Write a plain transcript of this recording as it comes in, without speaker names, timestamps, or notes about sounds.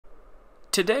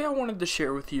Today I wanted to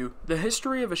share with you the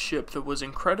history of a ship that was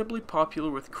incredibly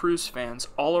popular with cruise fans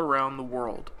all around the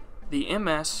world, the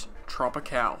MS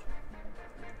Tropicale.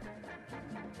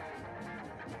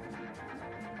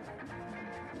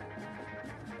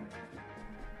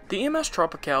 The MS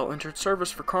Tropicale entered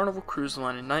service for Carnival Cruise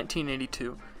Line in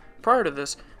 1982. Prior to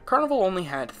this, Carnival only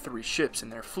had 3 ships in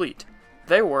their fleet.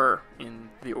 They were, in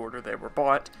the order they were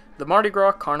bought, the Mardi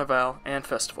Gras, Carnival, and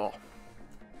Festival.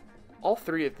 All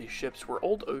 3 of these ships were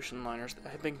old ocean liners that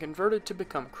had been converted to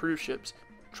become cruise ships.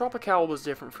 Tropicale was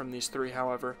different from these 3,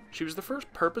 however. She was the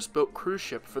first purpose-built cruise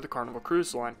ship for the Carnival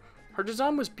Cruise Line. Her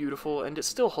design was beautiful, and it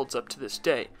still holds up to this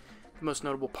day, the most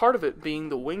notable part of it being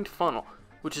the winged funnel,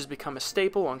 which has become a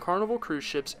staple on Carnival cruise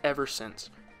ships ever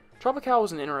since. Tropicale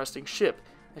was an interesting ship,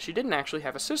 as she didn't actually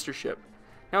have a sister ship.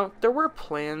 Now, there were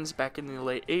plans back in the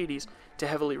late 80s to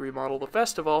heavily remodel the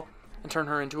Festival and turn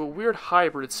her into a weird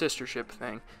hybrid sister ship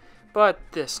thing, but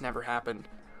this never happened.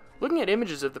 Looking at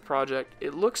images of the project,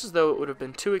 it looks as though it would have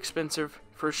been too expensive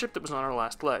for a ship that was on her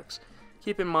last legs.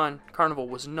 Keep in mind, Carnival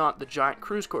was not the giant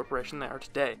cruise corporation they are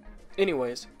today.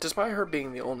 Anyways, despite her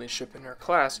being the only ship in her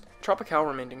class, Tropicale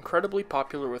remained incredibly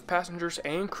popular with passengers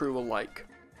and crew alike.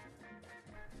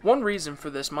 One reason for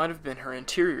this might have been her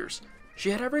interiors.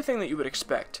 She had everything that you would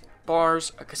expect: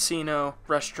 bars, a casino,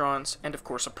 restaurants, and of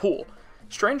course a pool.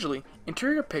 Strangely,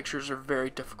 interior pictures are very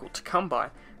difficult to come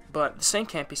by, but the same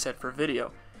can't be said for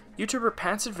video. YouTuber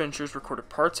Pat's Adventures recorded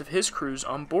parts of his cruise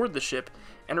on board the ship,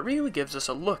 and it really gives us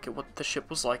a look at what the ship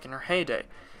was like in her heyday.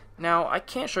 Now, I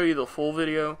can't show you the full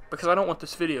video, because I don't want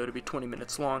this video to be 20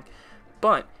 minutes long,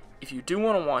 but if you do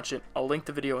want to watch it, I'll link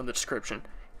the video in the description.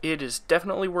 It is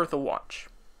definitely worth a watch.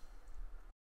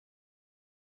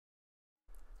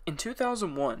 In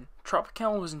 2001,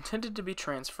 Tropicale was intended to be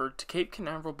transferred to Cape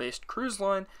Canaveral-based cruise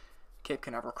line, Cape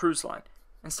Canaveral Cruise Line.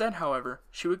 Instead, however,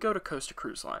 she would go to Costa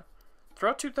Cruise Line.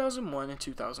 Throughout 2001 and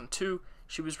 2002,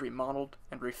 she was remodeled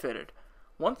and refitted.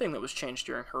 One thing that was changed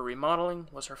during her remodeling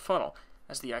was her funnel,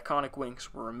 as the iconic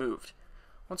wings were removed.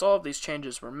 Once all of these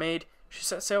changes were made, she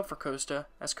set sail for Costa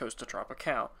as Costa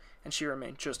Tropicale, and she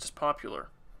remained just as popular.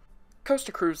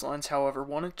 Costa Cruise Lines, however,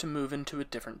 wanted to move into a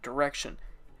different direction,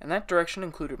 and that direction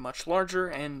included much larger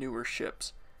and newer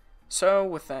ships. So,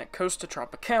 with that, Costa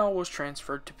Tropicale was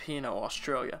transferred to P&O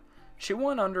Australia. She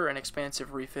went under an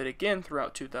expansive refit again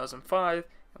throughout 2005,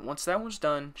 and once that was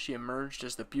done, she emerged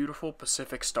as the beautiful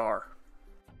Pacific Star.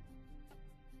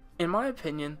 In my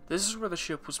opinion, this is where the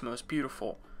ship was most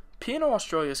beautiful. P&O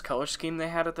Australia's color scheme they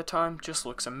had at the time just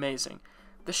looks amazing.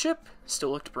 The ship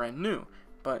still looked brand new,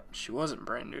 but she wasn't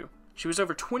brand new. She was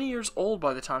over 20 years old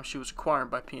by the time she was acquired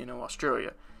by P&O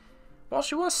Australia. While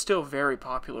she was still very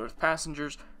popular with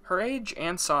passengers, her age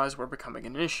and size were becoming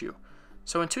an issue.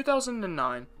 So in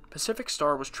 2009, Pacific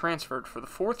Star was transferred for the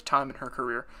 4th time in her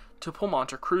career to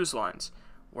Pullmantur Cruise Lines,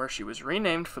 where she was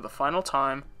renamed for the final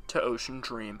time to Ocean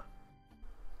Dream.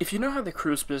 If you know how the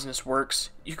cruise business works,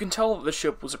 you can tell that the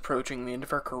ship was approaching the end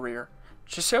of her career.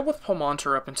 She sailed with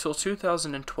Pullmantur up until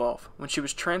 2012, when she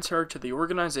was transferred to the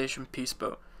organization Peace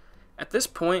Boat. At this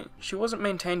point, she wasn't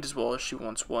maintained as well as she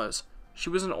once was. She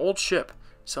was an old ship,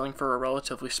 sailing for a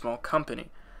relatively small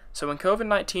company, so when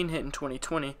COVID-19 hit in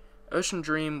 2020, Ocean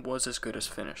Dream was as good as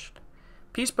finished.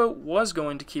 Peace Boat was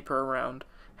going to keep her around,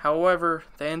 however,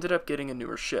 they ended up getting a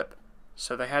newer ship,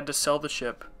 so they had to sell the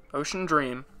ship, Ocean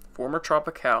Dream, former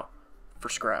Tropicale, for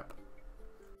scrap.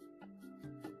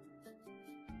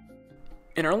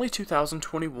 In early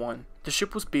 2021, the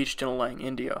ship was beached in Alang,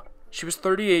 India. She was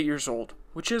 38 years old,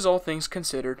 which is, all things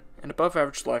considered, an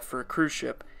above-average life for a cruise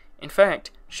ship. In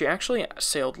fact, she actually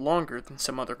sailed longer than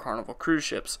some other Carnival cruise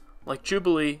ships, like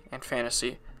Jubilee and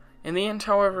Fantasy. In the end,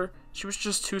 however, she was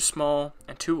just too small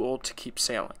and too old to keep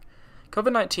sailing.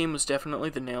 COVID-19 was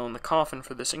definitely the nail in the coffin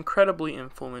for this incredibly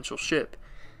influential ship.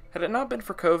 Had it not been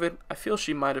for COVID, I feel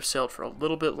she might have sailed for a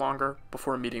little bit longer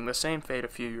before meeting the same fate a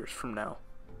few years from now.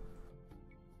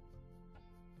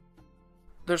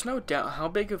 There's no doubt how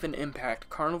big of an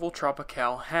impact Carnival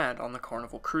Tropicale had on the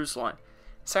Carnival Cruise Line.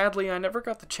 Sadly, I never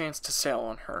got the chance to sail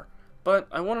on her, but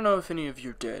I want to know if any of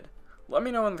you did. Let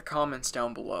me know in the comments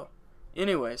down below.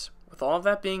 Anyways, with all of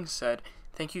that being said,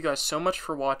 thank you guys so much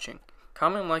for watching.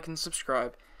 Comment, like, and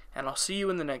subscribe, and I'll see you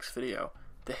in the next video,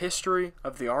 the history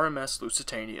of the RMS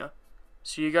Lusitania.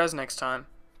 See you guys next time.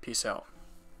 Peace out.